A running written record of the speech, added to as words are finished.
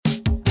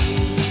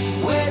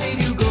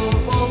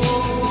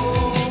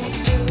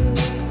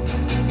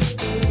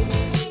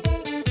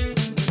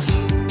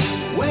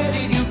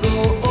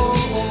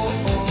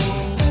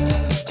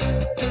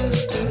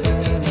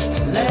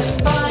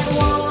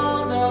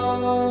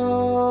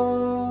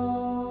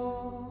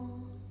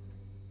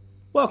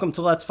Welcome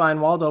to Let's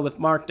Find Waldo with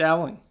Mark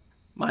Dowling.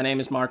 My name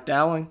is Mark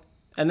Dowling,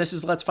 and this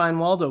is Let's Find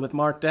Waldo with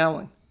Mark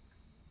Dowling.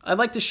 I'd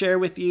like to share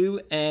with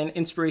you an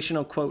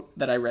inspirational quote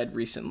that I read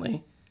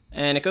recently,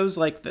 and it goes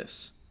like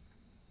this.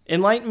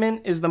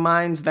 Enlightenment is the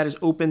mind that is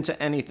open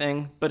to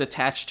anything but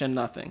attached to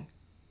nothing.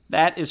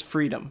 That is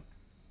freedom.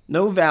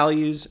 No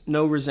values,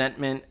 no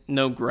resentment,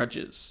 no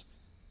grudges.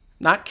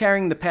 Not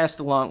carrying the past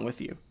along with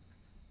you.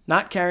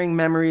 Not carrying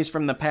memories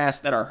from the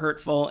past that are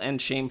hurtful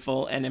and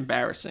shameful and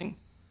embarrassing.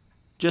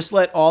 Just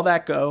let all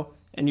that go,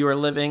 and you are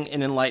living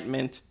in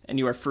enlightenment, and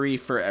you are free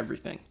for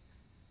everything.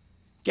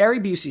 Gary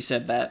Busey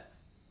said that,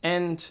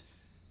 and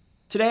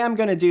today I'm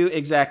going to do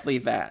exactly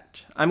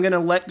that. I'm going to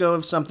let go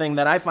of something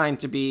that I find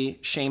to be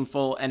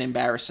shameful and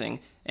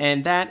embarrassing,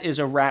 and that is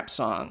a rap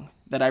song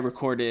that I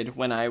recorded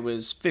when I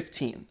was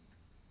 15.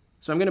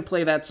 So I'm going to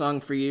play that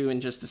song for you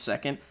in just a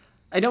second.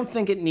 I don't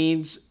think it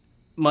needs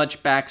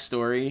much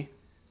backstory.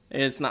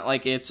 It's not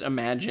like it's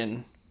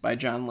Imagine by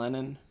John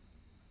Lennon.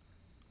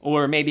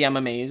 Or Maybe I'm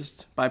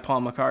Amazed by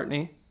Paul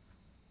McCartney.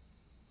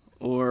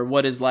 Or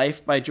What is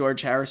Life by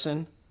George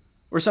Harrison.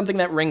 Or something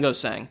that Ringo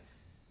sang.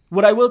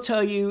 What I will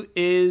tell you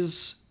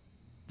is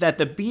that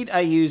the beat I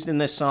used in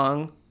this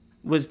song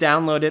was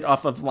downloaded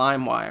off of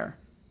LimeWire,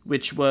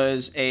 which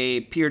was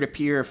a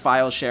peer-to-peer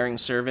file sharing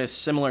service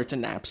similar to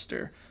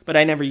Napster. But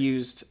I never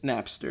used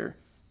Napster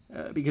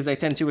because I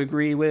tend to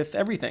agree with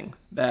everything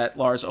that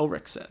Lars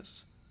Ulrich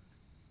says.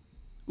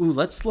 Ooh,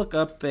 let's look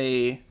up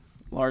a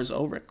Lars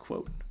Ulrich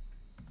quote.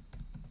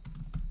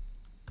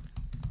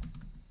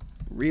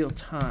 Real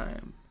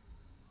time.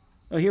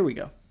 Oh, here we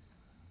go.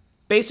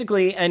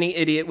 Basically, any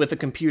idiot with a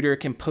computer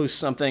can post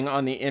something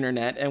on the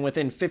internet, and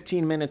within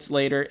 15 minutes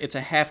later, it's a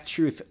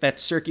half-truth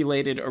that's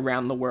circulated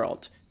around the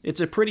world.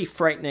 It's a pretty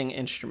frightening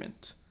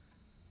instrument.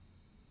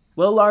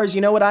 Well, Lars,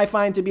 you know what I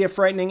find to be a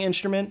frightening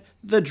instrument?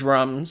 The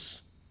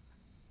drums.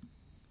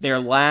 They're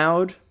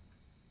loud.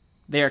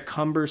 They're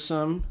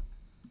cumbersome.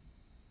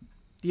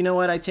 You know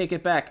what? I take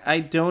it back.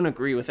 I don't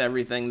agree with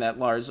everything that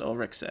Lars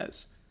Ulrich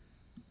says.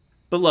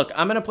 But look,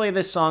 I'm going to play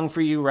this song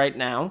for you right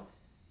now.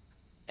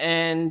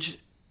 And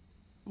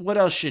what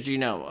else should you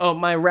know? Oh,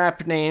 my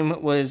rap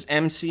name was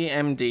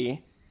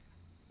MCMD.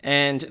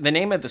 And the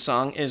name of the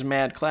song is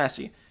Mad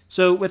Classy.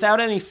 So without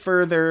any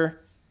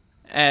further,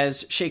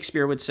 as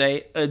Shakespeare would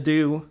say,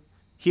 ado,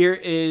 here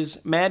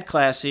is Mad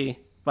Classy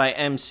by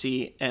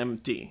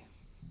MCMD.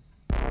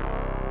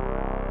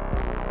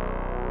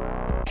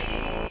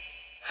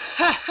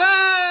 Ha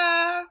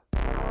ha!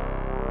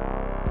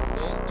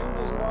 Let's do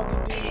this, Marky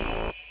D.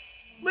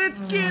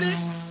 Let's get it!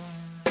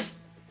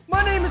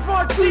 My name is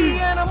Mark D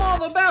and I'm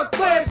all about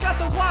class. Got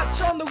the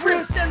watch on the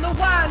wrist and the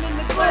wine in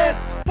the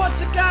glass.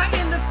 Punch a guy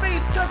in the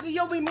face cause he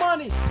owed me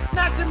money.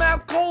 Knocked him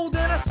out cold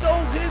and I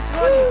stole his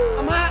honey.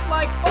 I'm hot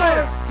like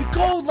fire, you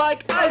cold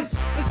like ice.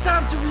 It's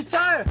time to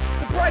retire,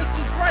 the price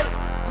is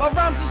right. My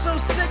rhymes are so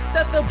sick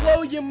that they'll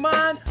blow your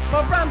mind.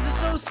 My rhymes are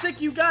so sick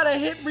you gotta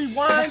hit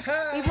rewind.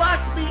 He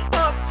locks me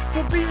up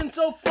for being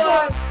so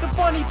fly. The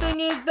funny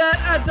thing is that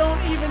I don't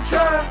even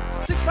try.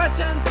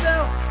 6x10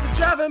 cell is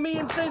driving me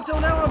insane, so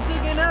now I'm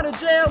digging out of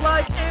jail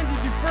like Andy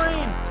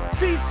Dufresne.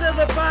 Piece of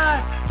the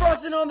pie,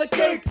 frosting on the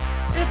cake.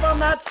 If I'm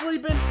not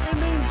sleeping, it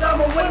means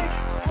I'm awake.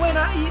 When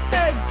I eat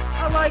eggs,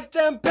 I like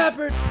them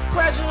peppered.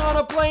 Crashing on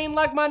a plane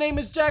like my name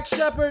is Jack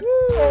Shepherd.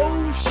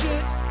 Oh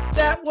shit,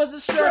 that was a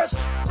stretch.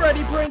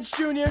 Freddie Prinze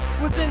Jr.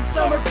 was in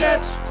summer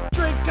catch.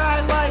 Drink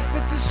high life,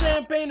 it's the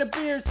champagne of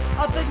beers.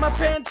 I'll take my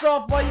pants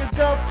off while your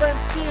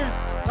girlfriend steers.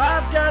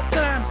 I've got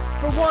time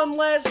for one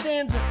last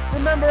stanza.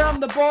 Remember, I'm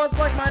the boss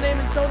like my name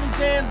is Tony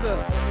Danza.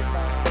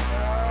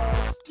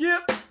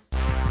 Yep.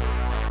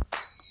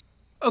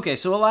 Okay,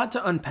 so a lot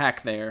to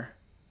unpack there.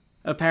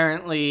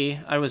 Apparently,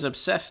 I was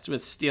obsessed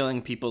with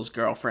stealing people's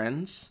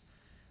girlfriends.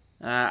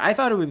 I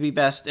thought it would be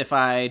best if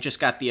I just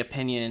got the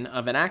opinion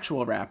of an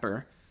actual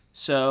rapper.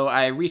 So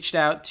I reached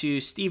out to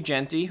Steve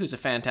Jeanty, who's a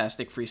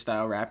fantastic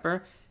freestyle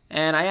rapper,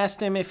 and I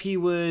asked him if he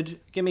would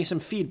give me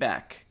some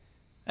feedback.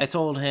 I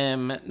told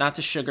him not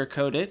to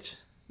sugarcoat it,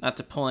 not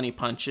to pull any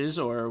punches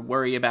or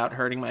worry about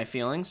hurting my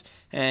feelings,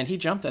 and he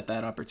jumped at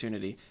that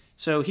opportunity.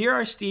 So here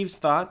are Steve's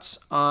thoughts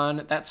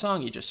on that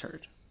song you just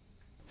heard.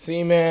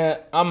 See, man,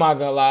 I'm not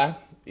gonna lie.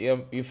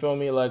 You feel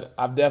me? Like,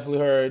 I've definitely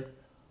heard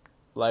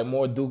like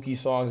more Dookie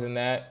songs than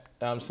that.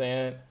 You know what I'm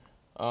saying?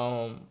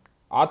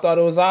 I thought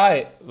it was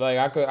alright. Like,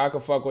 I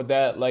could fuck with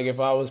that. Like, if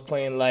I was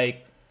playing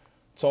like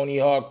Tony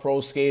Hawk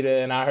Pro Skater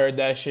and I heard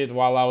that shit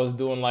while I was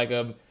doing like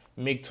a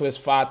McTwist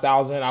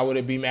 5000, I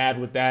wouldn't be mad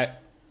with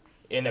that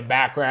in the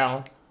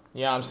background.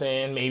 You know what I'm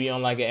saying? Maybe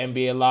on like an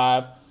NBA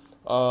Live.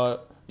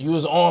 You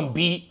was on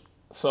beat.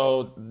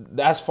 So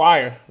that's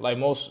fire. Like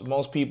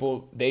most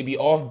people, they be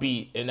off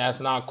beat, and that's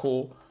not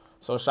cool.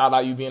 So shout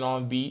out you being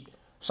on beat.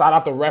 Shout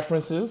out the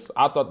references.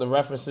 I thought the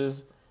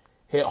references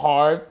hit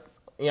hard.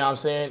 You know what I'm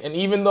saying? And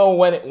even though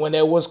when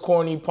there was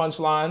corny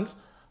punchlines,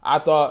 I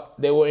thought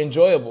they were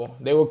enjoyable.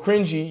 They were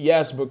cringy,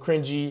 yes, but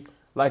cringy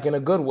like in a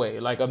good way,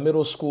 like a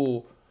middle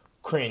school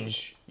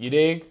cringe. You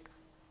dig?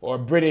 Or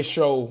British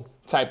show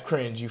type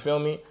cringe. You feel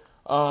me?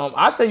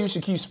 I say you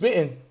should keep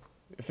spitting.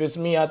 If it's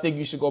me, I think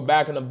you should go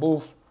back in the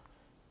booth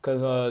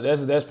because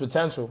there's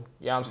potential.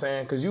 You know what I'm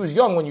saying? Because you was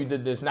young when you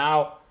did this.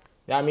 Now,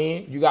 you know what I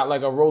mean? You got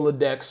like a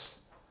Rolodex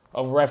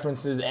of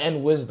references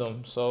and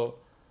wisdom. So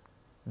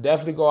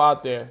definitely go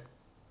out there.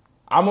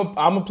 I'm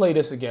gonna play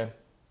this again,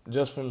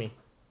 just for me,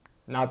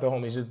 not the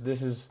homies.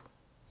 This is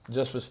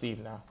just for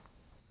Steve now.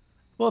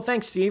 Well,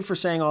 thanks, Steve, for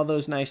saying all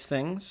those nice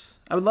things.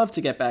 I would love to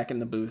get back in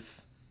the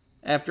booth.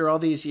 After all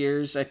these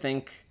years, I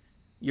think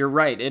you're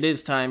right. It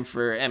is time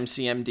for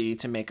MCMD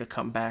to make a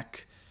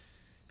comeback.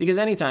 Because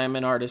anytime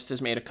an artist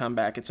has made a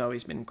comeback, it's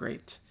always been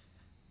great.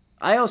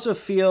 I also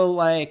feel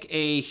like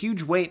a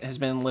huge weight has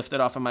been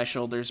lifted off of my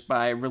shoulders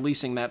by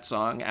releasing that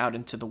song out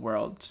into the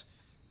world.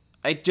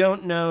 I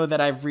don't know that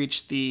I've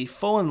reached the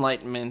full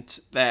enlightenment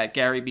that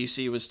Gary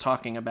Busey was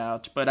talking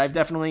about, but I've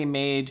definitely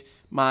made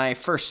my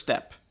first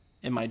step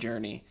in my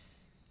journey.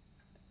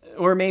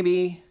 Or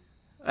maybe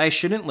I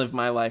shouldn't live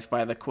my life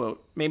by the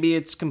quote. Maybe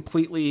it's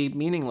completely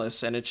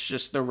meaningless and it's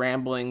just the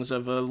ramblings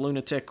of a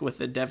lunatic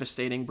with a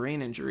devastating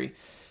brain injury.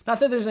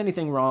 Not that there's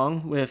anything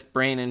wrong with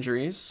brain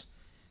injuries.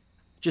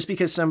 Just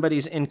because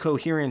somebody's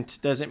incoherent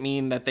doesn't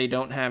mean that they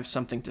don't have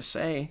something to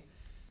say.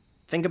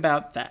 Think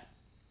about that.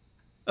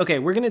 Okay,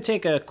 we're going to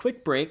take a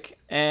quick break,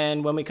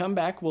 and when we come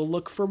back, we'll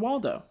look for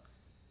Waldo.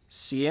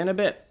 See you in a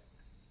bit.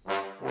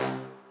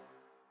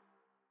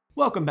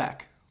 Welcome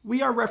back.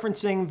 We are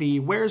referencing the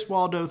Where's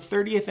Waldo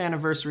 30th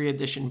Anniversary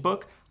Edition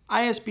book,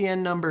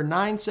 ISBN number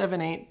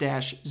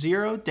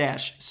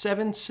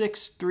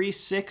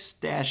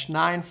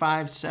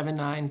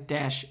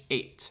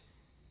 978-0-7636-9579-8.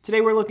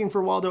 Today we're looking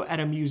for Waldo at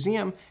a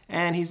museum,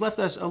 and he's left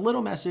us a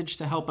little message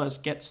to help us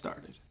get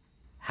started.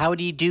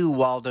 Howdy do,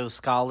 Waldo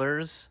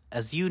scholars.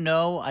 As you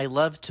know, I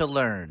love to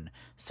learn,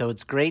 so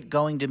it's great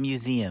going to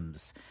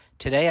museums.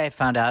 Today I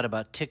found out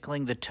about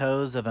tickling the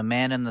toes of a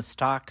man in the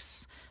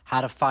stocks,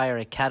 how to fire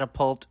a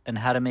catapult, and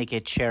how to make a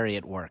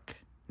chariot work.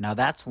 Now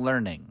that's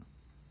learning.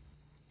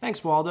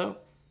 Thanks, Waldo.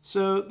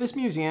 So this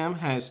museum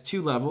has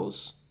 2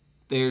 levels.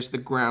 There's the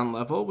ground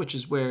level, which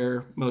is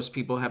where most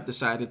people have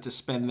decided to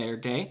spend their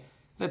day.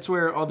 That's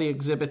where all the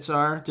exhibits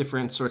are,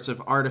 different sorts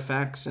of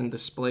artifacts and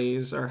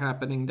displays are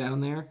happening down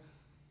there.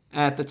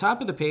 At the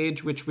top of the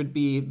page, which would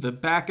be the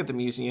back of the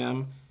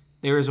museum,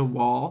 there is a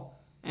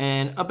wall,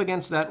 and up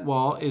against that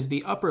wall is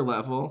the upper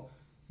level,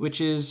 which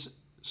is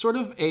sort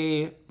of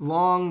a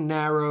long,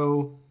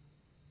 narrow,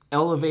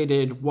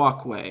 elevated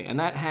walkway, and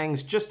that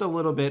hangs just a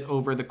little bit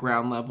over the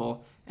ground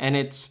level, and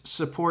it's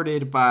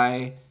supported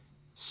by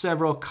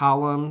several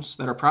columns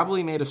that are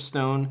probably made of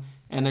stone,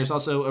 and there's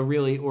also a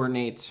really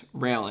ornate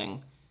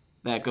railing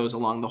that goes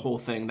along the whole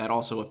thing that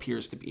also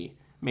appears to be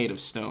made of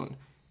stone.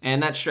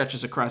 And that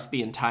stretches across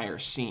the entire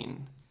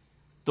scene.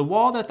 The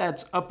wall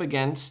that's up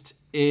against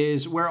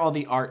is where all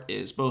the art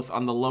is, both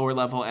on the lower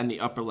level and the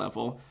upper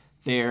level.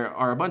 There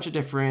are a bunch of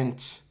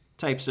different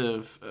types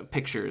of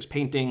pictures,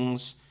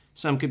 paintings.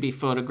 Some could be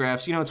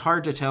photographs. You know, it's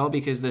hard to tell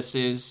because this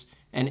is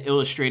an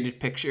illustrated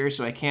picture,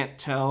 so I can't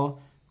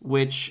tell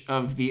which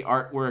of the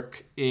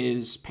artwork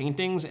is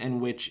paintings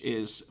and which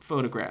is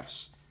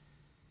photographs.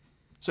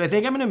 So I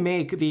think I'm going to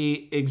make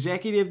the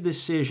executive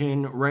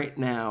decision right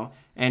now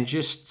and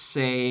just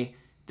say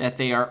that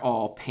they are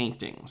all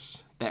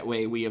paintings. That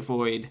way we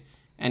avoid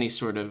any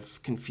sort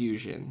of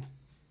confusion.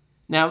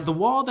 Now, the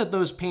wall that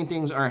those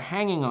paintings are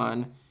hanging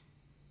on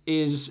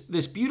is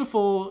this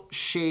beautiful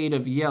shade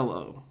of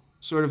yellow,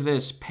 sort of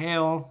this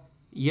pale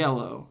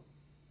yellow.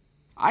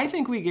 I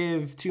think we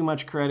give too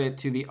much credit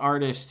to the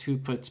artist who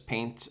puts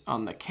paint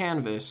on the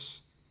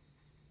canvas,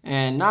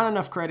 and not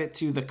enough credit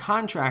to the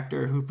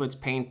contractor who puts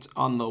paint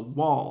on the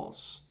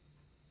walls.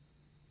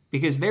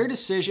 Because their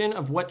decision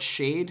of what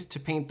shade to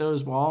paint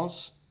those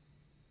walls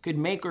could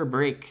make or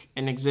break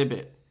an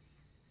exhibit.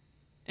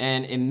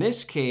 And in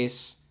this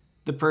case,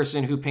 the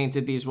person who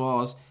painted these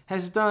walls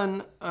has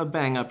done a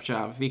bang-up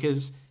job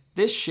because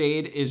this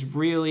shade is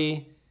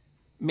really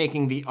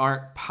making the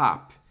art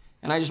pop.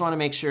 And I just want to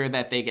make sure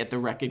that they get the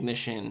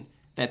recognition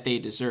that they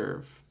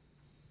deserve.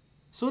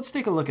 So let's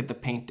take a look at the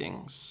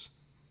paintings.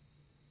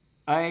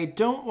 I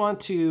don't want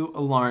to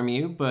alarm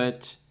you,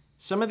 but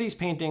some of these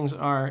paintings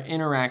are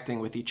interacting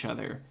with each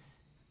other,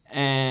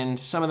 and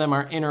some of them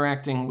are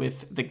interacting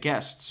with the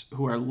guests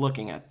who are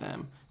looking at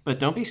them. But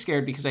don't be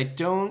scared because I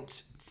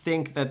don't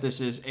think that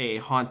this is a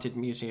haunted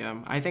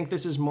museum. I think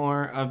this is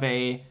more of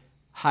a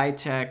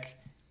high-tech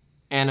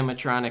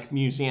animatronic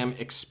museum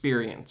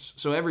experience.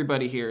 So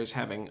everybody here is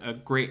having a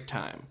great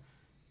time.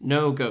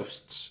 No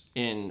ghosts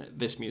in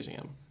this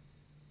museum.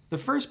 The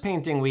first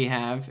painting we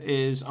have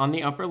is on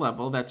the upper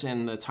level. That's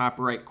in the top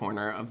right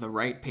corner of the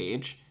right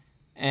page.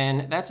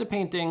 And that's a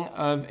painting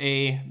of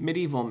a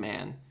medieval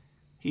man.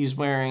 He's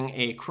wearing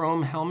a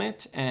chrome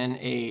helmet and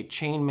a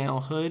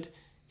chainmail hood.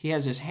 He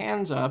has his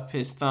hands up,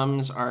 his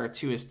thumbs are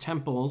to his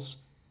temples,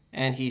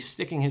 and he's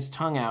sticking his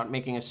tongue out,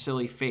 making a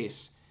silly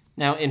face.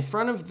 Now, in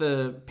front of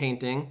the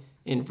painting,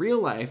 in real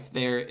life,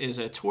 there is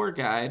a tour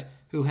guide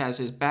who has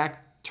his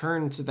back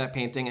turned to that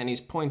painting and he's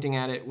pointing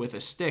at it with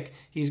a stick.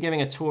 He's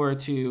giving a tour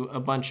to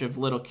a bunch of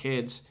little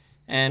kids,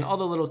 and all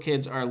the little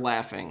kids are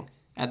laughing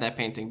at that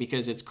painting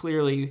because it's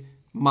clearly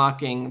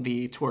mocking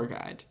the tour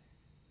guide.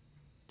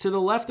 To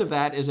the left of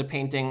that is a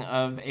painting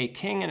of a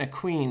king and a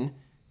queen,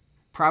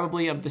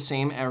 probably of the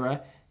same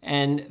era,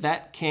 and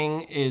that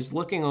king is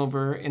looking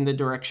over in the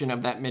direction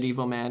of that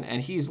medieval man,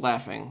 and he's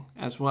laughing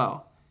as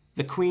well.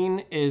 The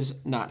queen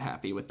is not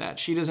happy with that.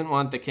 She doesn't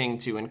want the king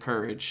to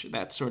encourage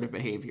that sort of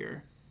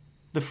behavior.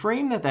 The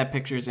frame that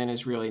picture's in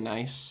is really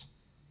nice.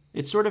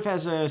 It sort of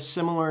has a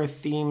similar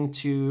theme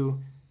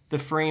to the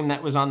frame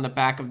that was on the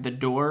back of the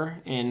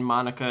door in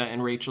Monica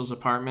and Rachel's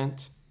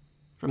apartment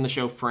from the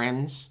show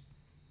Friends.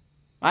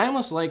 I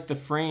almost like the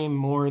frame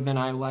more than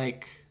I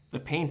like the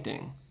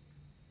painting.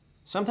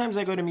 Sometimes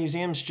I go to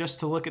museums just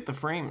to look at the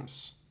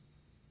frames.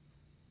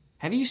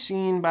 Have you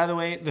seen, by the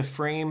way, the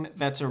frame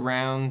that's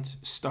around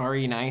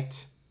Starry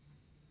Night?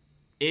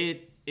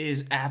 It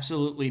is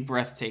absolutely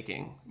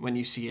breathtaking when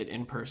you see it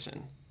in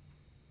person.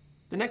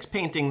 The next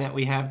painting that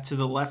we have to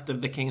the left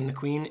of the king and the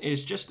queen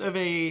is just of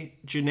a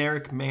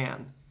generic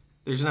man.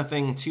 There's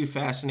nothing too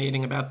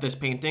fascinating about this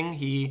painting.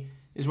 He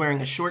is wearing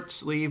a short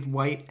sleeve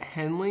white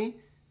Henley,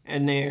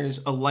 and there's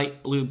a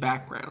light blue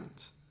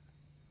background.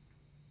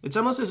 It's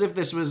almost as if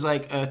this was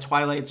like a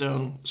Twilight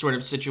Zone sort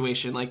of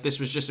situation, like this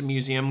was just a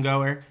museum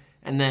goer,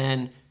 and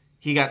then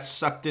he got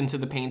sucked into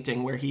the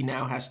painting where he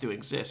now has to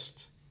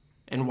exist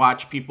and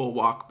watch people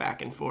walk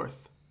back and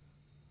forth.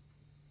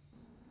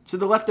 To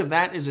the left of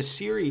that is a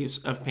series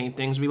of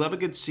paintings. We love a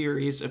good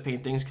series of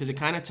paintings because it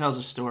kind of tells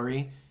a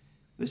story.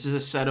 This is a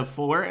set of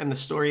 4, and the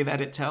story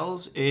that it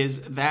tells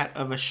is that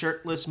of a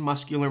shirtless,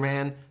 muscular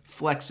man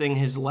flexing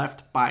his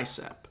left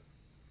bicep.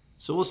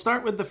 So we'll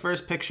start with the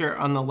first picture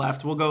on the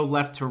left. We'll go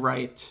left to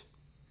right,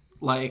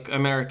 like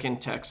American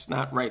text,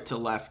 not right to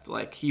left,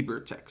 like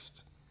Hebrew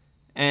text.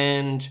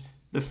 And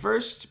the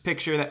first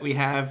picture that we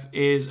have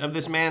is of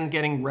this man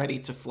getting ready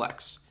to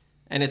flex.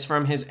 And it's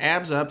from his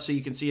abs up, so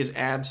you can see his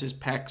abs, his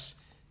pecs,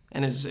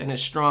 and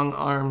his strong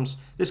arms.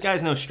 This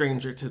guy's no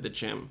stranger to the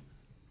gym.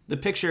 The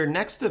picture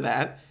next to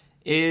that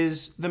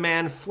is the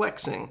man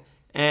flexing.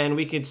 And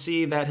we could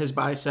see that his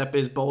bicep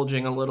is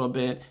bulging a little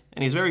bit,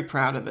 and he's very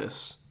proud of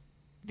this.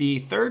 The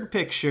third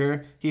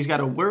picture, he's got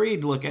a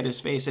worried look at his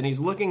face, and he's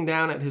looking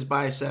down at his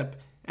bicep,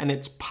 and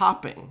it's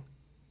popping.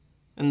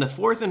 In the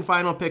fourth and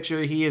final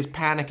picture, he is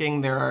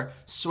panicking. There are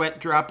sweat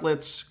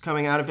droplets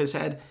coming out of his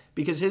head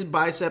because his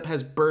bicep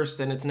has burst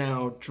and it's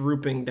now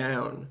drooping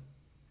down.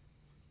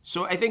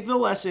 So I think the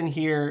lesson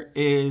here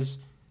is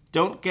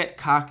don't get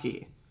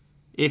cocky.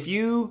 If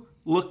you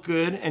look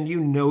good and you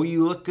know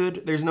you look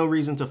good, there's no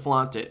reason to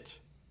flaunt it.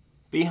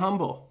 Be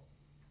humble.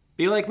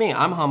 Be like me.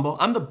 I'm humble.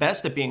 I'm the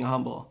best at being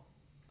humble.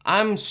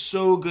 I'm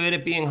so good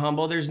at being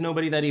humble, there's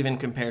nobody that even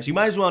compares. You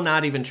might as well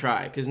not even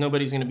try, because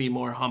nobody's going to be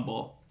more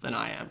humble than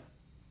I am.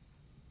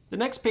 The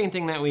next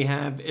painting that we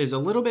have is a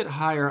little bit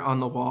higher on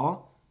the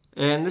wall,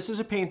 and this is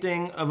a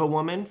painting of a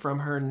woman from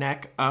her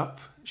neck up.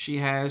 She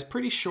has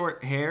pretty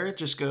short hair, it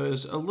just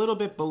goes a little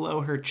bit below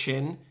her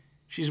chin.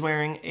 She's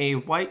wearing a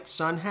white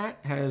sun hat,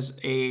 has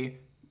a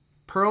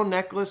pearl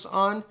necklace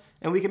on,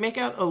 and we can make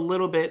out a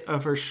little bit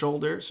of her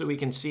shoulder, so we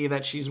can see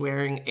that she's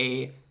wearing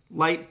a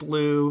light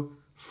blue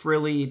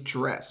frilly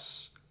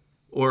dress,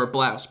 or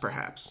blouse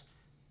perhaps.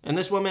 And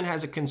this woman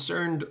has a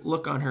concerned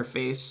look on her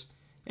face,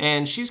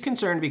 and she's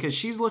concerned because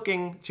she's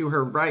looking to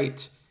her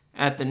right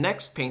at the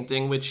next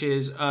painting, which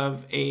is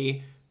of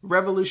a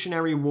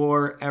Revolutionary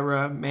War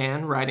era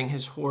man riding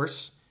his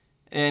horse,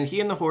 and he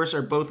and the horse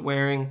are both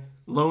wearing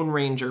Lone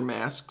Ranger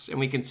masks, and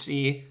we can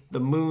see the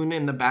moon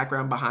in the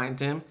background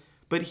behind him,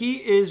 but he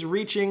is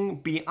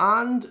reaching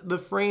beyond the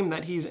frame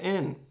that he's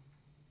in.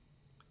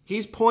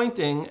 He's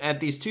pointing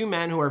at these two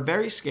men who are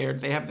very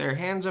scared. They have their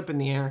hands up in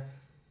the air.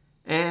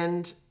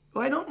 And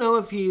I don't know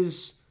if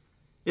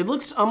it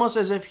looks almost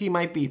as if he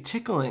might be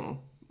tickling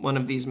one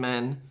of these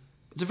men.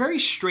 It's a very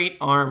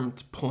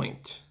straight-armed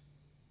point.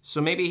 So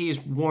maybe he's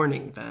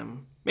warning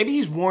them. Maybe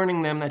he's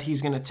warning them that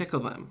he's going to tickle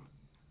them.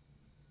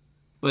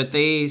 But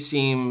they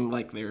seem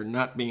like they're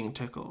not being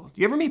tickled.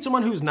 You ever meet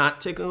someone who's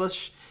not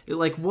ticklish?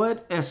 Like,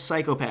 what a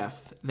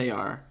psychopath they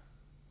are.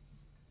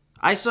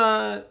 I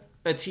saw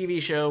a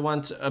TV show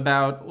once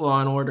about Law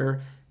and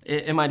Order.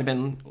 It might have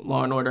been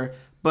Law and Order,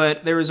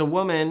 but there was a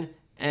woman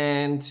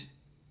and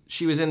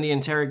she was in the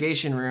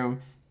interrogation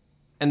room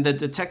and the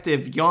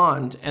detective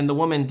yawned and the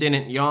woman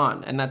didn't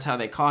yawn, and that's how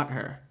they caught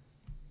her.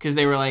 Because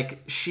they were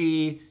like,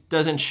 she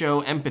doesn't show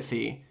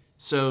empathy,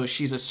 so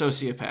she's a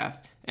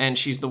sociopath and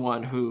she's the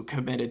one who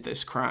committed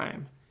this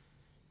crime.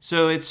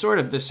 So it's sort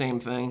of the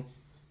same thing.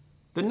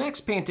 The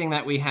next painting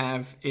that we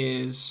have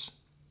is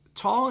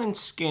tall and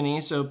skinny,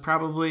 so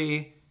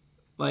probably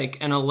like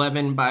an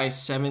 11 by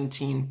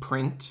 17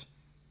 print.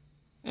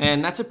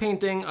 And that's a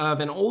painting of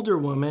an older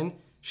woman.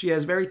 She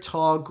has very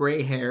tall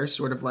gray hair,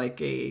 sort of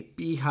like a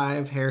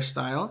beehive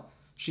hairstyle.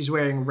 She's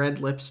wearing red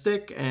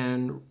lipstick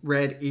and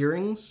red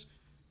earrings.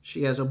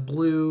 She has a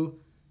blue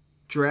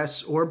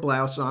dress or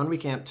blouse on. We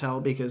can't tell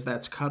because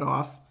that's cut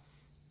off.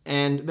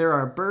 And there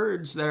are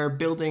birds that are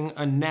building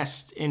a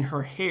nest in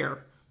her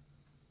hair.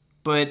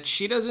 but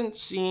she doesn't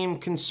seem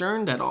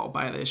concerned at all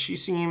by this. She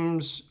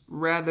seems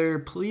rather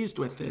pleased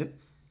with it.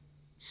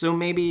 So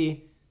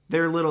maybe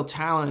their little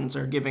talons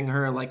are giving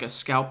her like a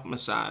scalp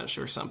massage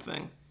or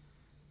something.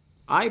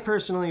 I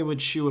personally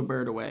would shoo a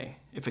bird away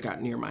if it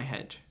got near my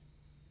head.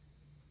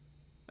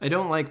 I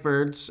don't like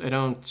birds. I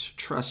don't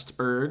trust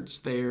birds.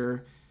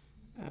 They're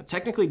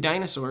technically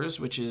dinosaurs,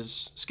 which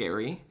is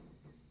scary.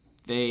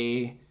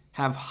 They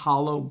have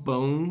hollow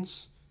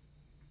bones,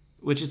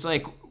 which is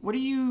like, what are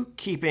you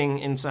keeping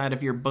inside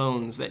of your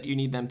bones that you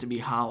need them to be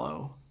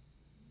hollow?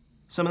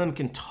 Some of them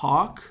can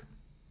talk.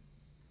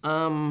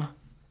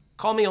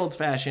 Call me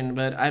old-fashioned,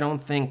 but I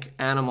don't think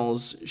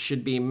animals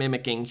should be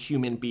mimicking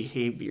human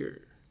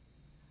behavior.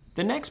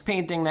 The next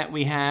painting that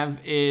we have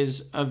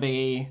is of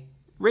a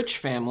rich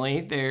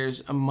family.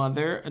 There's a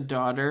mother, a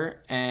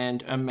daughter,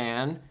 and a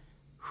man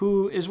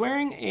who is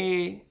wearing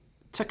a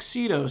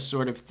tuxedo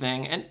sort of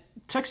thing. And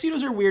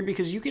tuxedos are weird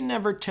because you can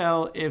never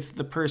tell if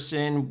the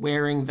person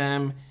wearing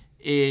them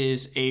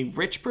is a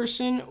rich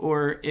person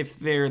or if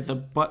they're the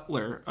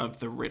butler of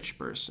the rich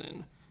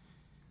person.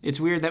 It's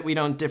weird that we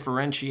don't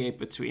differentiate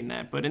between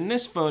that. But in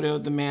this photo,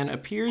 the man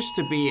appears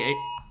to be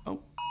a... Oh,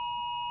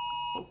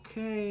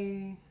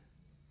 okay.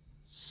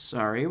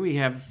 Sorry, we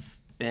have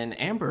an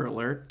Amber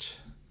Alert.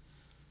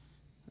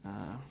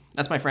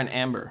 That's my friend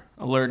Amber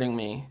alerting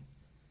me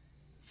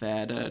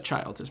that a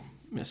child is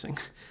missing.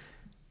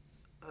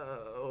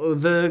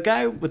 The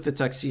guy with the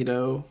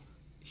tuxedo,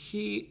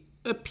 he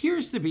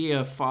appears to be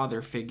a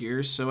father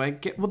figure, so I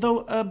get... Well, though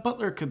a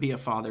butler could be a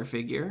father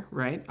figure,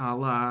 right? A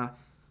la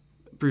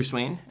Bruce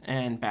Wayne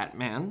and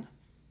Batman.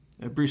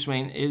 Bruce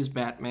Wayne is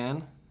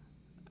Batman.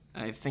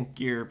 I think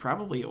you're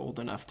probably old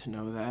enough to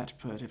know that,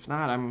 but if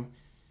not, I'm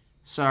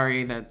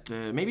sorry that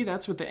maybe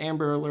that's what the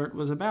Amber Alert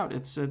was about.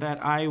 It's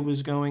that I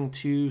was going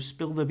to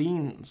spill the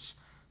beans.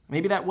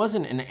 Maybe that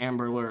wasn't an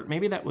Amber Alert.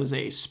 Maybe that was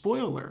a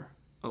spoiler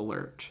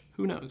alert.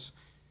 Who knows?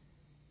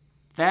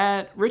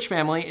 That rich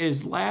family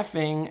is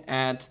laughing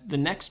at the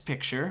next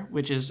picture,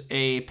 which is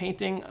a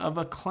painting of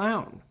a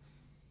clown.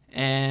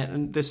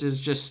 And this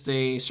is just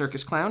a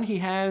circus clown. He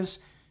has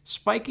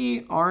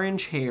spiky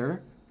orange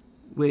hair,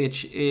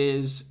 which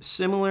is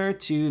similar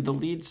to the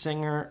lead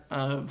singer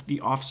of The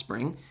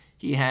Offspring.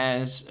 He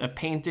has a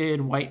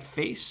painted white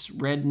face,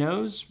 red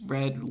nose,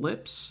 red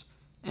lips,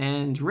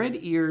 and red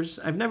ears.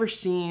 I've never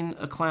seen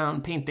a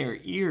clown paint their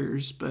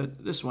ears,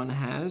 but this one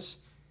has.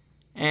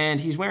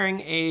 And he's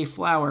wearing a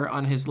flower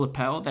on his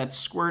lapel that's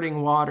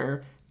squirting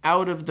water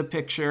out of the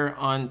picture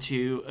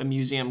onto a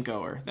museum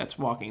goer that's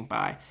walking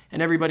by.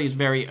 And everybody's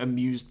very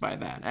amused by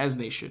that, as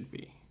they should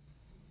be.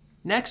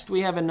 Next,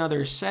 we have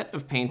another set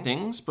of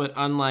paintings, but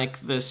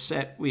unlike the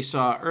set we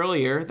saw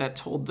earlier that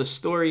told the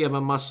story of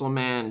a muscle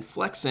man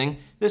flexing,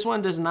 this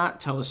one does not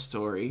tell a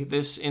story.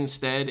 This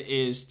instead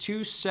is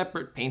two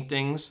separate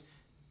paintings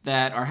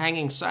that are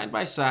hanging side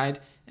by side,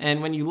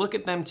 and when you look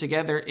at them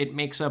together, it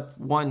makes up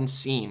one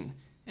scene.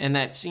 And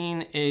that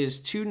scene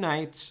is two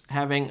knights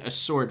having a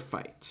sword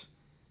fight.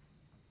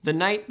 The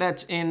knight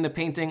that's in the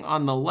painting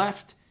on the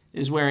left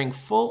is wearing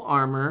full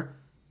armor,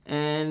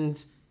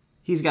 and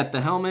he's got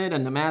the helmet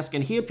and the mask,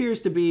 and he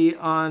appears to be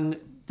on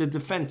the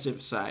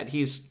defensive side.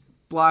 He's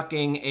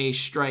blocking a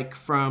strike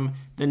from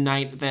the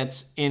knight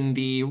that's in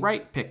the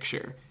right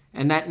picture.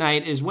 And that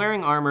knight is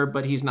wearing armor,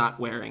 but he's not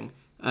wearing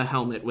a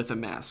helmet with a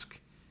mask.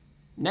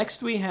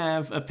 Next, we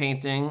have a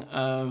painting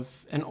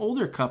of an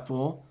older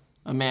couple,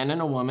 a man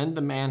and a woman.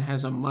 The man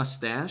has a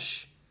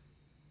mustache,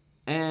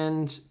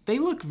 and they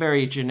look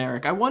very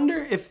generic. I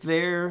wonder if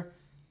they're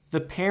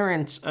the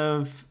parents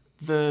of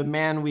the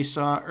man we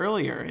saw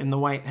earlier in the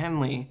white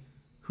Henley,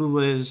 who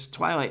was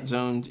Twilight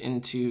Zoned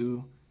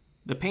into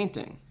the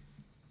painting.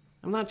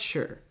 I'm not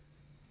sure.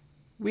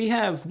 We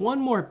have one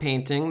more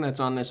painting that's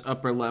on this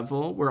upper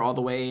level. We're all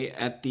the way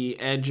at the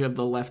edge of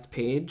the left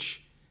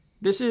page.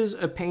 This is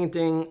a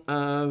painting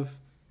of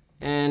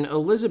an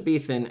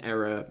Elizabethan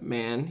era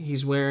man.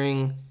 He's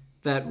wearing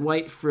that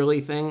white frilly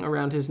thing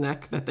around his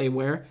neck that they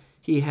wear.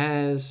 He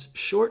has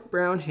short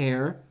brown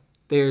hair.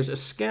 There's a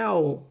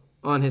scowl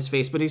on his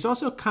face, but he's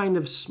also kind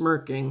of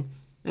smirking,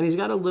 and he's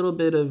got a little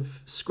bit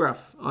of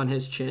scruff on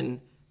his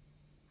chin.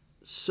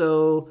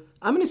 So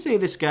I'm going to say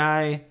this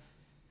guy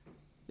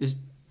is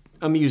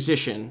a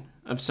musician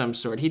of some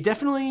sort. He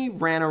definitely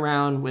ran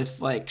around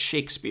with like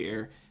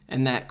Shakespeare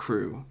and that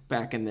crew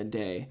back in the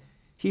day.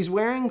 He's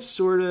wearing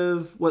sort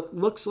of what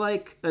looks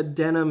like a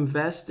denim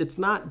vest. It's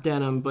not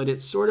denim, but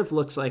it sort of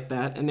looks like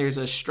that. And there's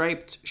a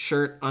striped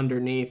shirt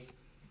underneath.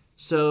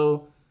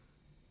 So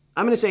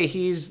I'm going to say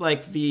he's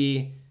like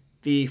the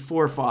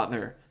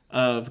forefather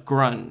of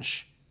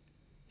grunge.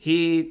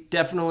 He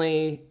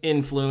definitely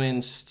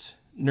influenced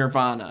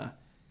Nirvana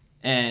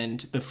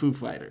and the Foo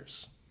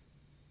Fighters.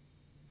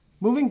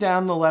 Moving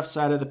down the left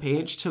side of the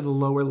page to the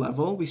lower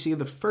level, we see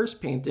the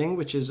first painting,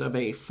 which is of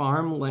a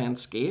farm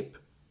landscape.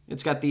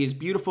 It's got these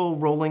beautiful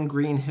rolling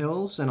green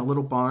hills and a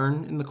little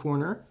barn in the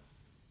corner.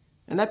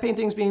 And that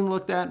painting's being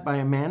looked at by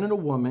a man and a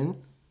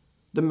woman.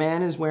 The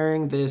man is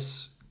wearing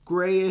this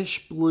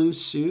grayish blue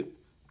suit,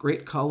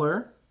 great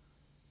color.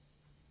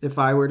 If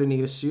I were to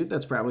need a suit,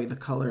 that's probably the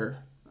color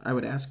I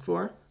would ask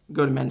for.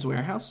 Go to Men's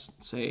Warehouse,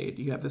 say,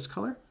 do you have this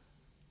color?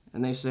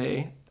 And they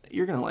say,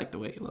 you're going to like the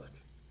way you look.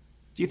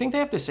 Do you think they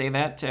have to say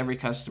that to every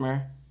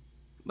customer?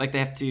 Like they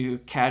have to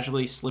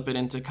casually slip it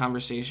into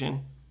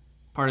conversation?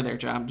 Part of their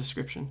job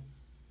description?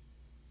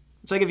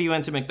 It's like if you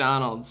went to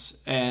McDonald's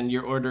and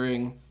you're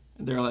ordering,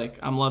 and they're like,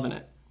 I'm loving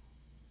it.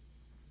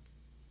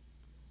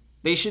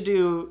 They should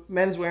do,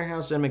 Men's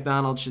Warehouse and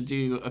McDonald's should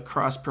do a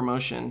cross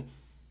promotion,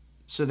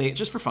 so they,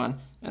 just for fun,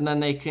 and then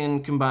they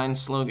can combine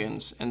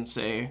slogans and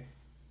say,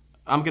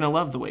 I'm gonna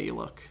love the way you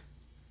look.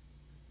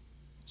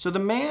 So the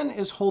man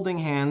is holding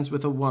hands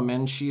with a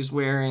woman. She's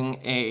wearing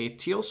a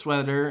teal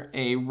sweater,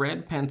 a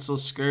red pencil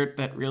skirt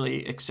that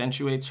really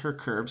accentuates her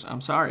curves.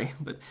 I'm sorry,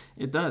 but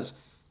it does.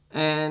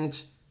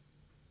 And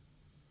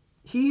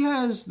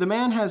the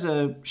man has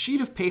a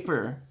sheet of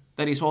paper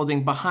that he's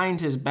holding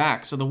behind his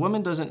back, so the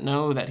woman doesn't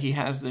know that he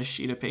has this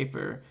sheet of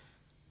paper.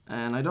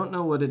 And I don't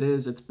know what it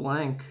is. It's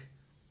blank.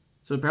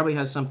 So it probably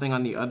has something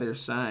on the other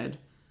side.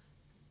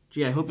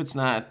 Gee, I hope it's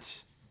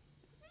not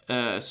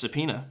a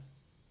subpoena.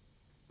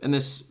 And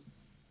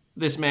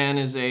this man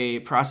is a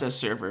process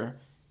server,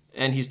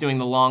 and he's doing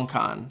the long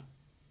con.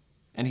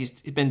 And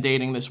he's been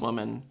dating this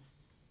woman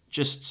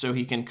just so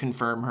he can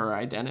confirm her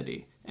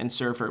identity and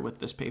serve her with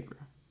this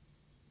paper.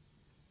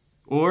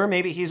 Or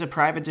maybe he's a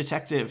private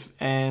detective,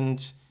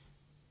 and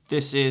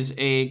this is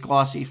a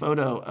glossy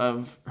photo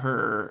of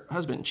her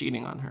husband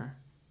cheating on her.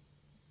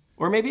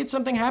 Or maybe it's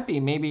something happy.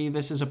 Maybe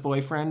this is a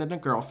boyfriend and a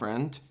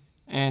girlfriend,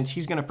 and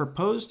he's going to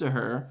propose to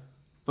her,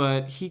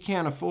 but he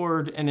can't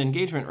afford an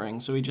engagement ring,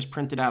 so he just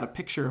printed out a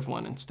picture of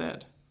one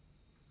instead.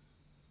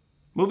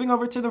 Moving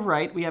over to the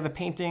right, we have a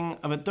painting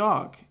of a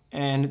dog,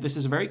 and this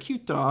is a very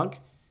cute dog.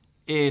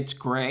 It's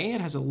gray,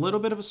 it has a little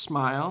bit of a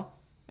smile,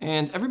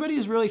 and everybody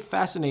is really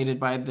fascinated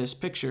by this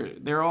picture.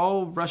 They're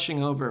all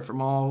rushing over from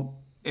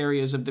all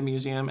areas of the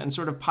museum and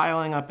sort of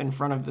piling up in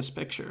front of this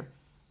picture.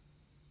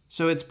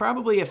 So it's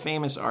probably a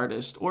famous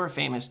artist or a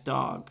famous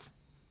dog.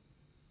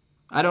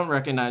 I don't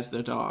recognize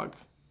the dog.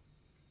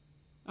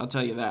 I'll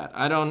tell you that.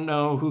 I don't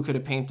know who could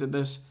have painted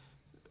this.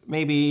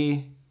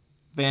 Maybe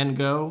Van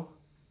Gogh?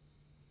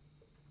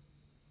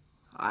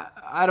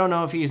 I don't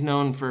know if he's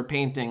known for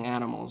painting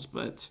animals,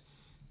 but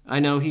I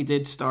know he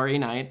did Starry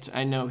Night.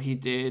 I know he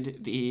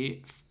did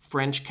the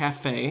French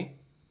Cafe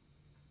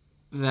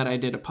that I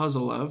did a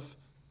puzzle of.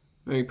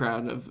 Very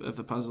proud of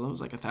the puzzle. It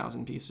was like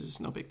 1,000 pieces.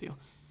 No big deal.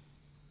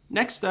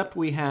 Next up,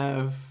 we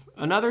have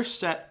another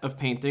set of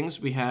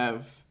paintings. We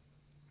have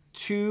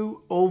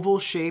 2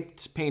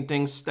 oval-shaped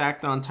paintings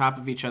stacked on top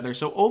of each other.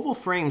 So oval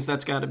frames,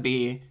 that's got to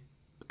be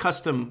a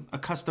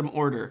custom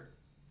order.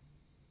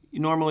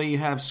 Normally you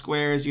have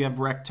squares, you have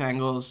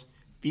rectangles.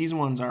 These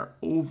ones are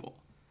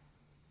oval.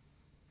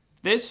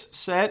 This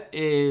set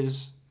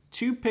is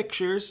 2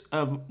 pictures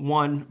of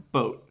 1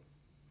 boat.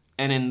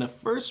 And in the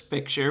first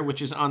picture,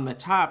 which is on the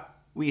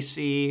top, we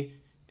see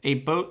a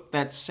boat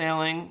that's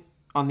sailing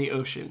on the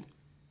ocean.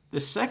 The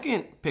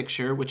second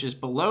picture, which is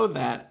below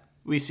that,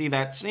 we see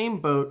that same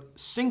boat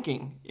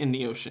sinking in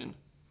the ocean.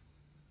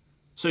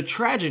 So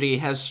tragedy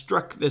has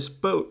struck this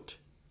boat.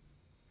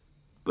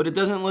 But it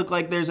doesn't look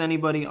like there's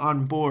anybody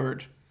on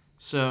board,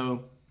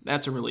 so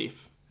that's a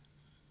relief.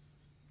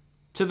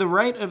 To the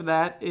right of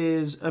that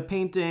is a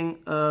painting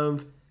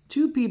of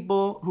 2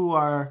 people who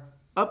are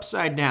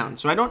upside down.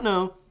 So I don't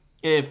know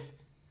if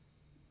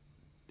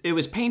it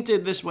was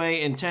painted this way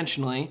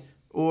intentionally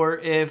or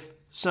if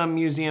some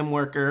museum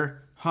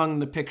worker hung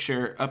the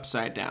picture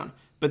upside down.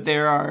 But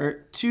there are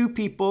 2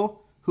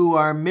 people who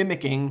are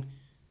mimicking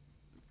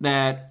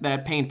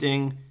that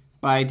painting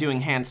by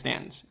doing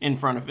handstands in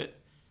front of it.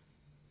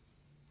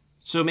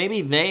 So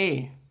maybe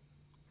they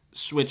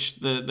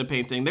switched the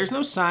painting. There's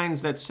no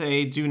signs that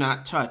say do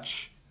not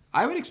touch.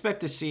 I would expect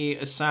to see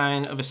a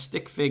sign of a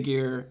stick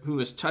figure who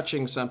is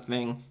touching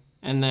something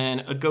and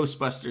then a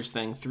Ghostbusters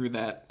thing through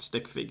that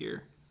stick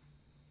figure.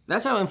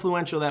 That's how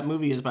influential that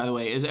movie is, by the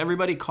way, is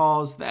everybody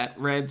calls that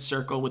red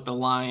circle with the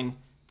line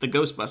the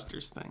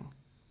Ghostbusters thing.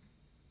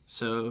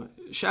 So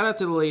shout out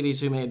to the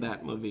ladies who made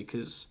that movie,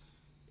 because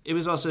it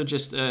was also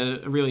just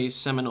a really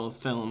seminal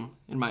film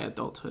in my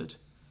adulthood.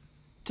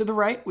 To the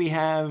right, we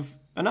have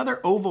another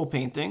oval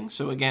painting,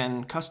 so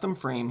again, custom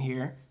frame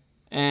here.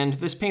 And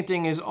this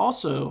painting is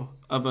also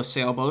of a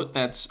sailboat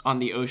that's on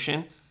the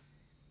ocean.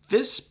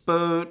 This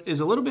boat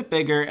is a little bit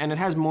bigger and it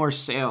has more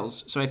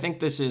sails, so I think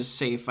this is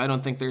safe. I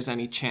don't think there's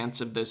any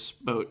chance of this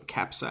boat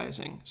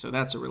capsizing, so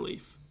that's a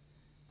relief.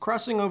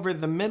 Crossing over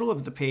the middle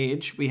of the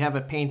page, we have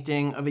a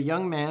painting of a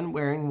young man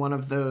wearing one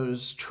of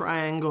those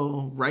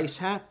triangle rice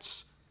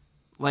hats,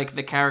 like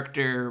the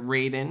character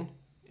Raiden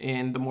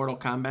in the Mortal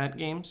Kombat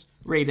games.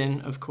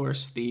 Raiden, of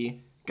course, the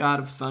god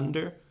of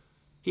thunder.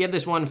 He had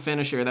this one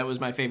finisher that was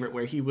my favorite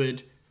where he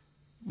would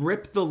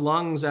rip the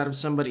lungs out of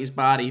somebody's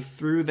body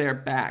through their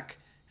back,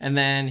 and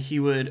then he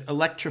would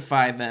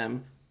electrify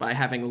them by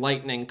having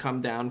lightning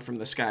come down from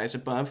the skies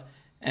above,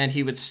 and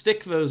he would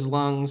stick those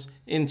lungs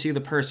into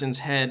the person's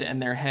head,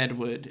 and their head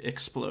would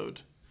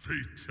explode.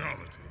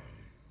 Fatality.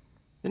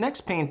 The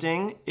next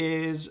painting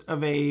is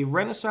of a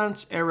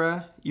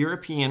Renaissance-era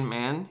European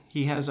man.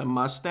 He has a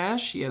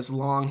mustache, he has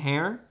long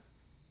hair,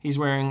 he's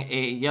wearing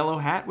a yellow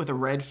hat with a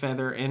red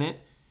feather in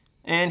it,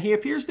 and he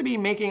appears to be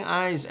making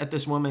eyes at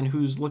this woman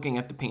who's looking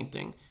at the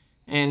painting.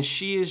 And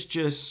she is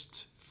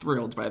just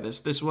thrilled by this.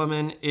 This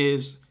woman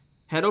is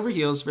head over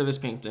heels for this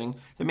painting.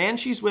 The man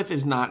she's with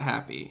is not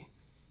happy.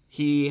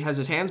 He has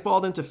his hands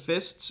balled into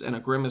fists and a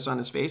grimace on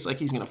his face like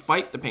he's going to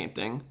fight the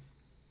painting.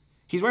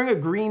 He's wearing a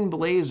green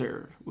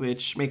blazer,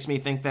 which makes me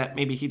think that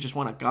maybe he just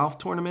won a golf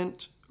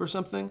tournament or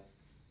something.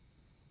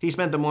 He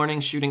spent the morning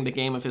shooting the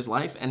game of his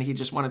life, and he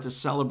just wanted to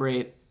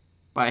celebrate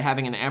by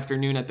having an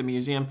afternoon at the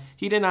museum.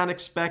 He did not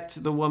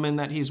expect the woman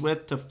that he's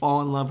with to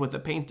fall in love with the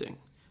painting,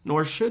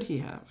 nor should he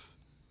have.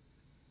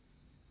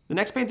 The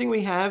next painting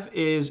we have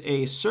is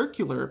a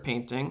circular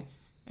painting,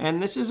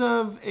 and this is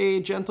of a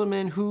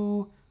gentleman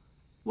who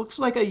looks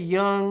like a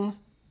young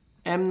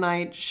M.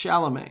 Night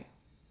Shyamalan.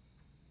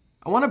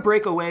 I want to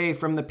break away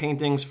from the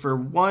paintings for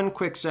one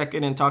quick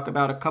second and talk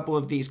about a couple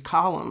of these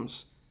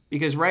columns,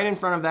 because right in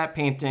front of that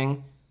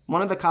painting,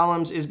 one of the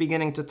columns is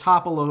beginning to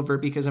topple over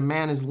because a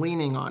man is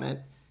leaning on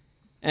it.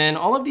 And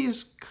all of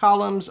these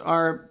columns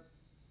are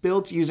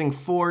built using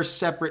 4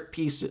 separate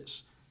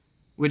pieces,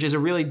 which is a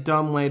really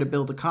dumb way to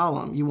build a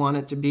column. You want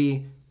it to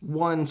be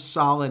one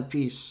solid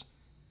piece.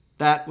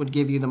 That would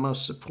give you the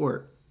most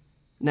support.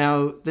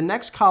 Now, the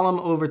next column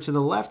over to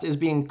the left is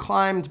being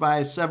climbed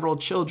by several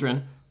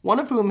children, one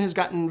of whom has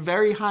gotten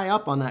very high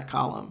up on that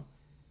column.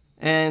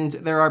 And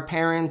there are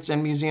parents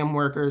and museum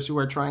workers who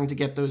are trying to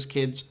get those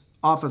kids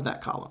off of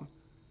that column.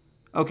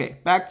 Okay,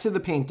 back to the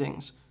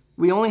paintings.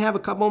 We only have a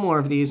couple more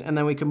of these, and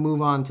then we can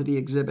move on to the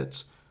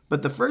exhibits.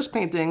 But the first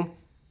painting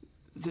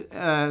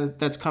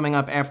that's coming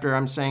up after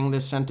I'm saying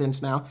this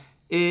sentence now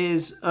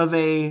is of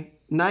a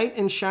knight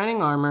in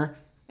shining armor,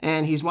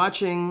 and he's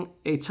watching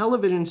a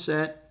television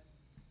set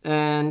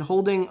and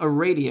holding a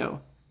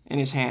radio in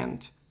his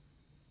hand.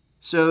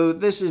 So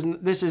this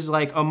is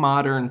like a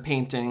modern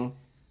painting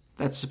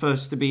that's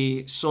supposed to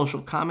be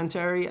social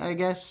commentary, I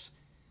guess.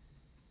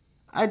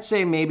 I'd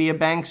say maybe a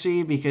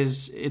Banksy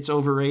because it's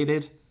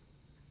overrated.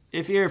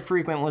 If you're a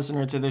frequent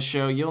listener to this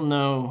show, you'll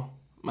know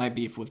my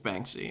beef with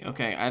Banksy.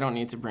 Okay, I don't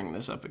need to bring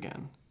this up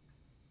again.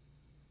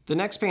 The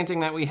next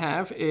painting that we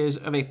have is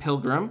of a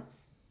pilgrim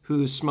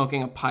who's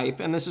smoking a pipe,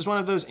 and this is one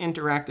of those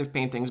interactive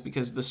paintings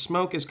because the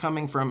smoke is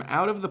coming from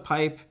out of the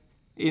pipe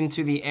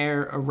into the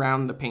air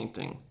around the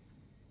painting.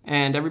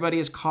 And everybody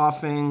is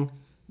coughing.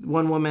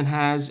 One woman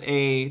has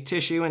a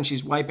tissue and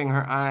she's wiping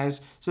her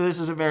eyes. So this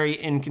is a very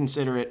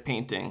inconsiderate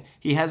painting.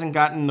 He hasn't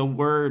gotten the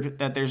word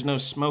that there's no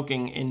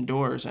smoking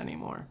indoors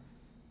anymore.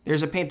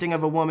 There's a painting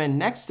of a woman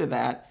next to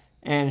that,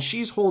 and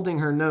she's holding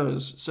her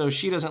nose, so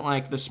she doesn't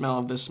like the smell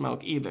of the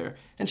smoke either.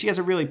 And she has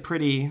a really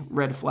pretty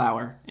red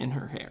flower in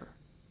her hair.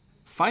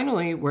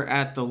 Finally, we're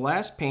at the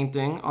last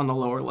painting on the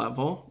lower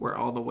level. We're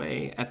all the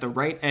way at the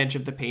right edge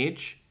of the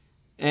page.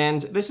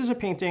 And this is a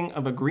painting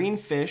of a green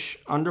fish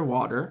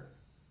underwater.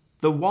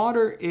 The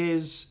water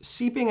is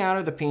seeping out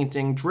of the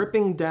painting,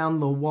 dripping down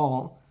the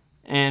wall,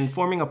 and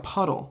forming a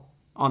puddle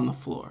on the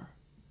floor.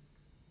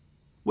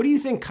 What do you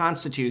think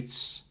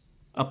constitutes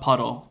a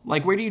puddle?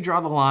 Like, where do you draw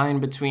the line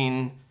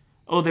between,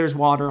 oh, there's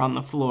water on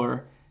the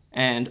floor,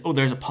 and, oh,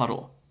 there's a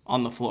puddle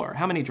on the floor?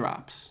 How many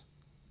drops?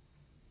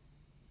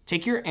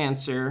 Take your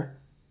answer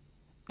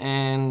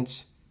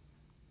and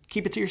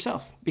keep it to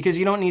yourself, because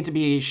you don't need to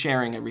be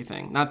sharing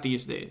everything, not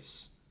these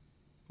days.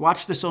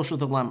 Watch The Social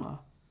Dilemma.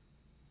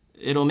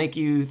 It'll make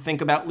you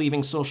think about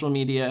leaving social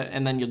media,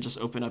 and then you'll just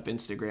open up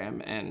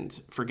Instagram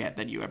and forget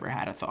that you ever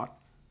had a thought.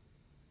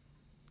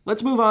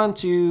 Let's move on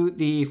to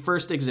the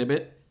first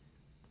exhibit.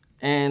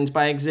 And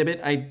by exhibit,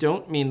 I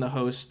don't mean the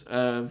host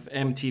of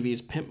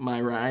MTV's Pimp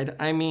My Ride.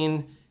 I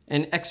mean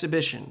an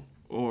exhibition,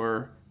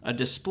 or a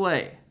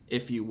display,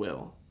 if you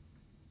will.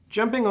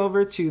 Jumping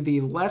over to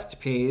the left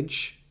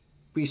page,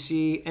 we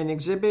see an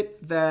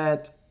exhibit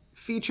that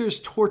features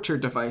torture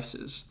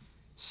devices.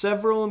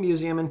 Several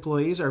museum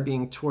employees are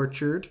being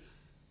tortured.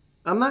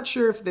 I'm not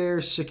sure if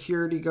they're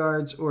security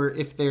guards or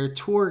if they're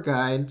tour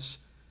guides.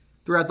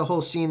 Throughout the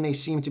whole scene, they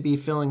seem to be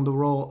filling the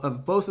role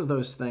of both of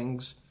those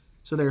things.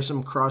 So there's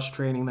some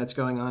cross-training that's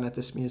going on at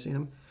this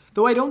museum.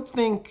 Though I don't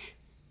think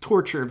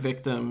torture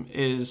victim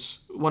is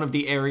one of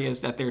the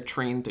areas that they're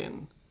trained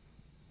in.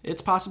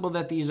 It's possible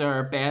that these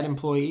are bad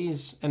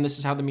employees, and this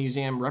is how the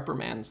museum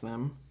reprimands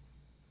them.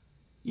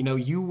 You know,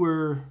 you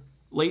were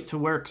late to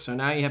work, so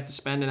now you have to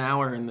spend an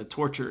hour in the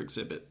torture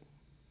exhibit.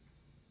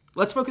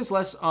 Let's focus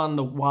less on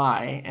the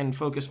why and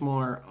focus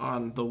more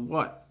on the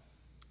what.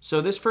 So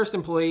this first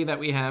employee that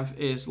we have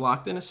is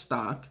locked in a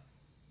stock.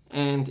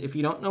 And if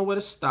you don't know what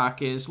a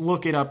stock is,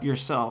 look it up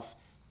yourself.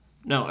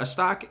 No, a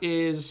stock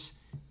is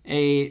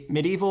a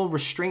medieval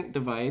restraint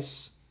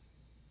device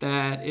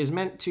that is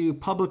meant to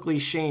publicly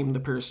shame the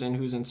person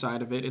who's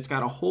inside of it. It's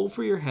got a hole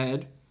for your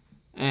head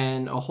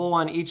and a hole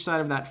on each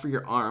side of that for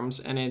your arms,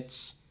 and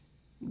it's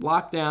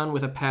locked down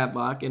with a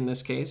padlock in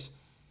this case.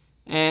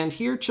 And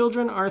here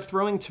children are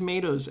throwing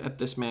tomatoes at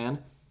this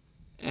man,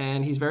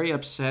 and he's very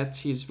upset.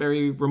 He's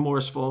very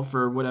remorseful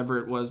for whatever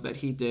it was that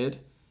he did.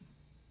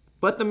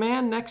 But the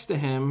man next to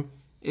him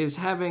is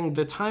having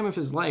the time of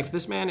his life.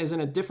 This man is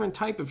in a different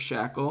type of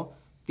shackle.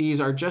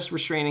 These are just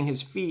restraining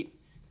his feet.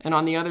 And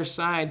on the other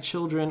side,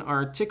 children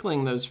are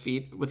tickling those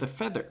feet with a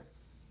feather.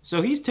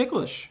 So he's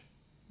ticklish,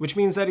 which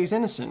means that he's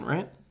innocent,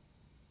 right?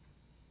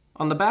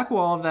 On the back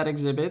wall of that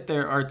exhibit,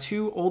 there are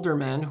two older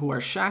men who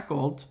are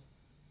shackled.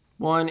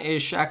 One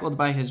is shackled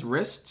by his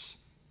wrists,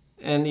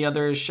 and the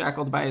other is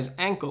shackled by his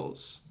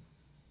ankles,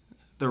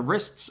 the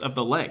wrists of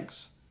the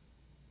legs.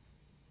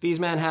 These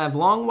men have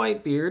long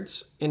white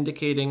beards,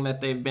 indicating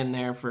that they've been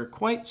there for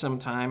quite some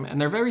time, and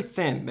they're very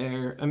thin.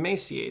 They're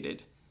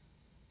emaciated.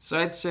 So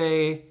I'd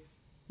say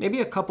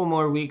maybe a couple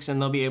more weeks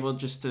and they'll be able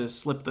just to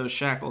slip those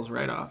shackles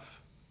right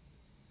off.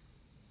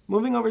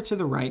 Moving over to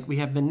the right, we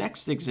have the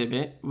next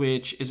exhibit,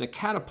 which is a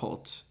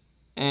catapult,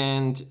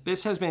 and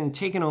this has been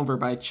taken over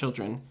by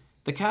children.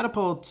 The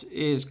catapult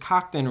is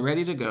cocked and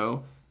ready to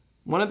go.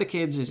 One of the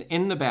kids is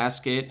in the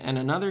basket, and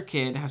another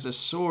kid has a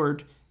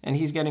sword, and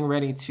he's getting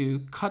ready to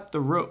cut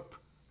the rope,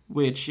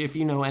 which, if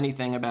you know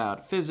anything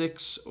about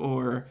physics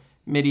or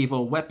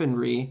medieval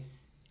weaponry,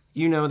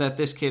 you know that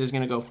this kid is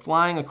going to go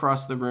flying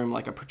across the room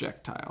like a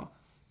projectile.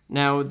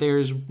 Now,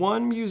 there's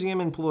one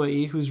museum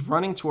employee who's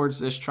running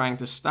towards this, trying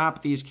to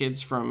stop these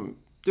kids from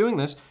doing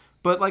this,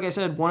 but like I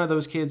said, one of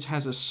those kids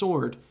has a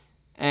sword,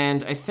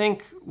 and I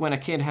think when a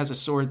kid has a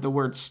sword, the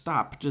word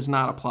stop does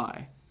not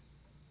apply.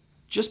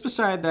 Just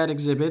beside that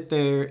exhibit,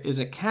 there is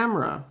a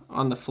camera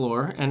on the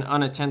floor, an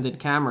unattended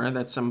camera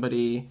that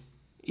somebody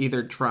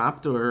either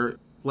dropped or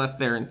left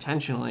there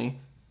intentionally.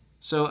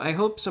 So I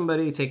hope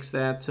somebody takes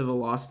that to the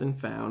Lost and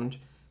Found.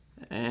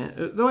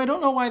 Though I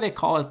don't know why they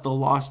call it the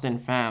Lost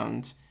and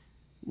Found.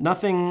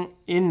 Nothing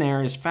in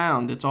there is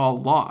found, it's all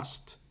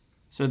lost.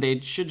 So they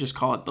should just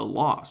call it the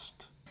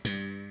Lost.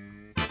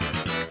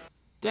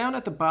 Down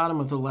at the bottom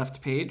of the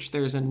left page,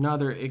 there's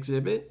another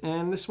exhibit,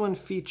 and this one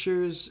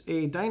features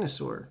a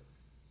dinosaur.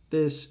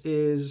 This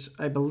is,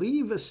 I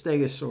believe, a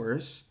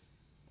Stegosaurus,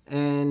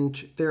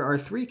 and there are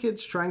 3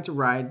 kids trying to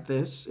ride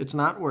this. It's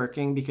not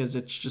working because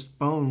it's just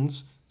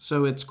bones,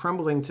 so it's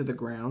crumbling to the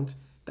ground.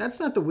 That's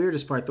not the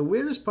weirdest part. The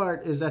weirdest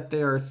part is that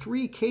there are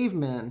 3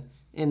 cavemen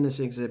in this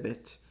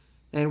exhibit,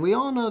 and we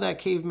all know that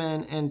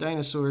cavemen and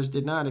dinosaurs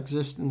did not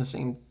exist in the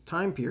same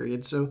time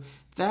period, so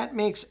that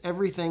makes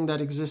everything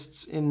that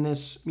exists in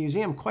this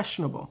museum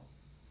questionable.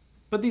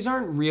 But these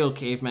aren't real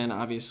cavemen,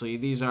 obviously.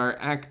 These are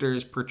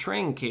actors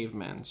portraying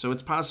cavemen. So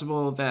it's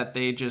possible that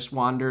they just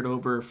wandered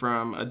over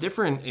from a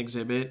different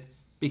exhibit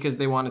because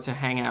they wanted to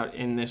hang out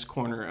in this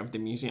corner of the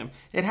museum.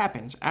 It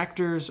happens.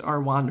 Actors are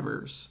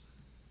wanderers.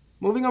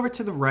 Moving over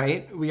to the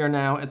right, we are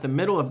now at the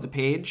middle of the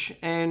page,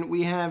 and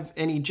we have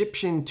an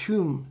Egyptian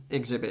tomb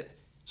exhibit.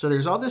 So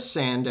there's all this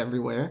sand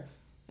everywhere,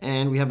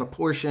 and we have a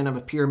portion of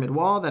a pyramid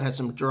wall that has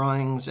some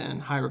drawings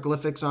and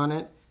hieroglyphics on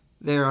it.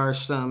 There are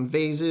some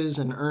vases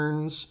and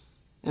urns.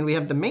 And we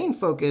have the main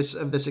focus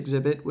of this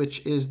exhibit,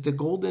 which is the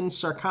golden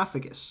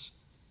sarcophagus,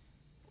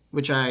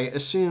 which I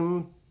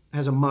assume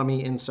has a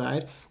mummy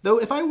inside. Though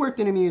if I worked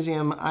in a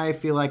museum, I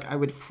feel like I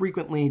would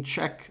frequently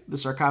check the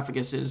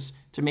sarcophaguses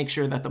to make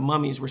sure that the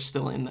mummies were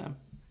still in them.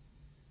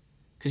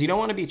 Because you don't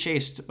want to be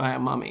chased by a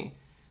mummy.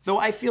 Though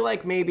I feel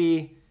like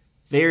maybe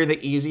they're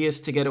the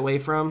easiest to get away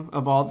from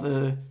of all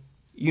the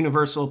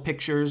Universal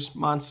Pictures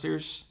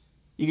monsters.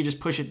 You could just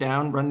push it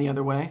down, run the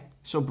other way.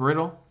 So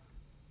brittle.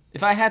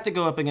 If I had to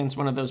go up against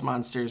one of those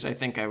monsters, I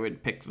think I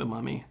would pick the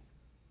mummy.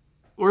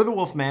 Or the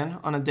Wolfman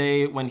on a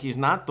day when he's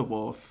not the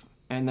wolf,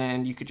 and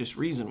then you could just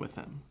reason with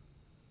him.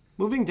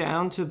 Moving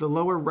down to the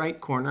lower right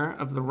corner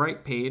of the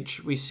right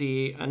page, we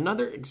see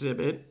another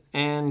exhibit,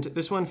 and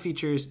this one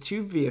features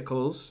 2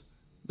 vehicles,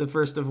 the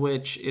first of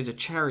which is a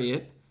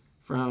chariot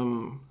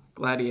from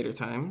gladiator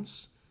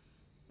times.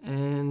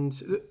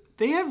 And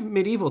they have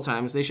medieval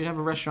times. They should have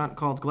a restaurant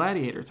called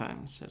Gladiator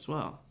Times as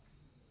well.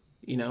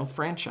 You know,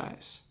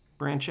 franchise.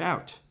 Branch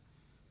out.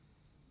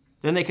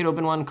 Then they could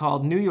open one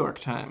called New York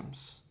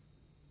Times.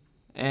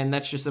 And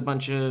that's just a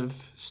bunch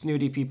of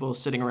snooty people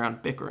sitting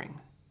around bickering.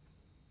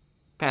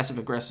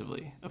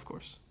 Passive-aggressively, of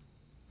course.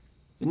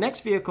 The next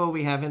vehicle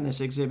we have in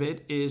this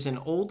exhibit is an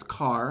old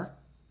car.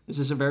 This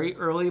is a very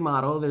early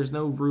model. There's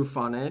no roof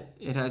on it.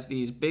 It has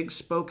these big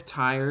spoke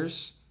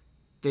tires.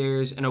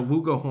 There's an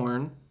awuga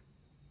horn.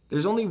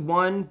 There's only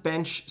one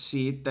bench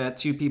seat that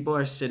 2 people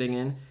are sitting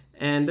in.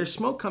 And there's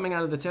smoke coming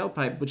out of the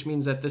tailpipe, which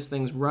means that this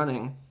thing's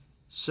running.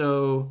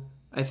 So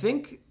I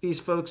think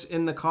these folks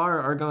in the car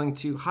are going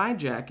to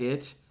hijack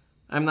it.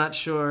 I'm not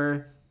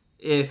sure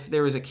if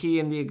there was a key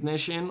in the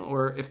ignition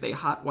or if they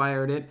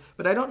hot-wired it.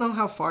 But I don't know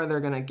how far they're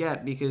going to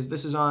get because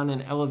this is on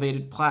an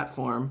elevated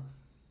platform.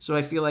 So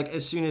I feel like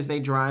as soon as they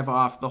drive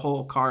off, the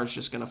whole car is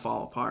just going to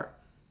fall apart.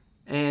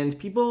 And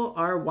people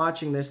are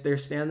watching this. They're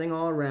standing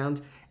all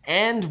around.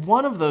 And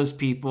one of those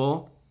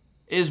people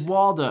is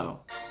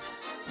Waldo.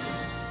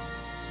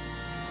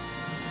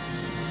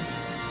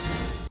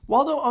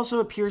 Waldo also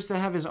appears to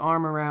have his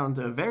arm around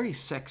a very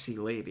sexy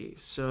lady,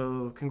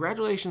 so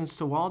congratulations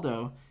to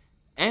Waldo.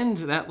 and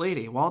that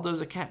lady, Waldo's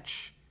a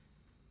catch.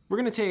 We're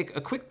going to take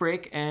a quick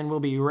break, and we'll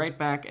be right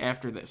back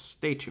after this.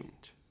 Stay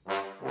tuned.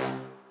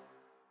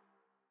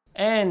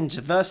 And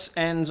thus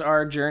ends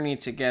our journey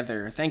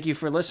together. Thank you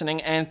for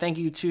listening, and thank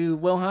you to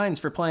Will Hines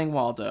for playing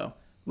Waldo.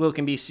 Will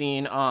can be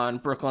seen on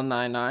Brooklyn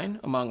Nine-Nine,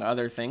 among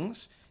other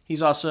things.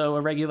 He's also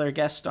a regular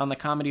guest on the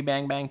Comedy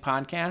Bang Bang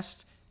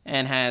podcast,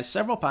 and has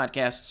several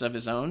podcasts of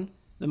his own,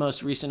 the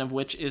most recent of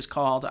which is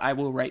called I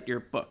Will Write Your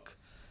Book.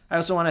 I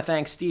also want to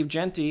thank Steve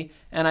Jeanty,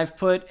 and I've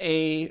put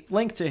a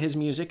link to his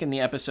music in the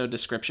episode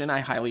description.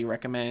 I highly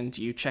recommend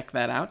you check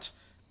that out.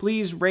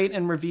 Please rate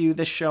and review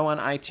this show on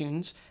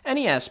iTunes.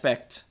 Any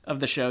aspect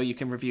of the show you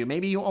can review.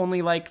 Maybe you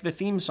only like the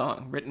theme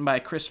song written by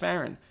Chris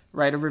Farron.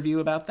 Write a review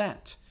about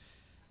that.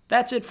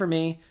 That's it for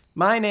me.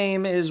 My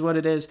name is what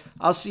it is.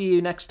 I'll see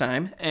you next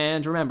time.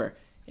 And remember,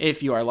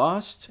 if you are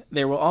lost,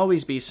 there will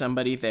always be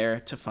somebody there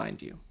to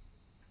find you.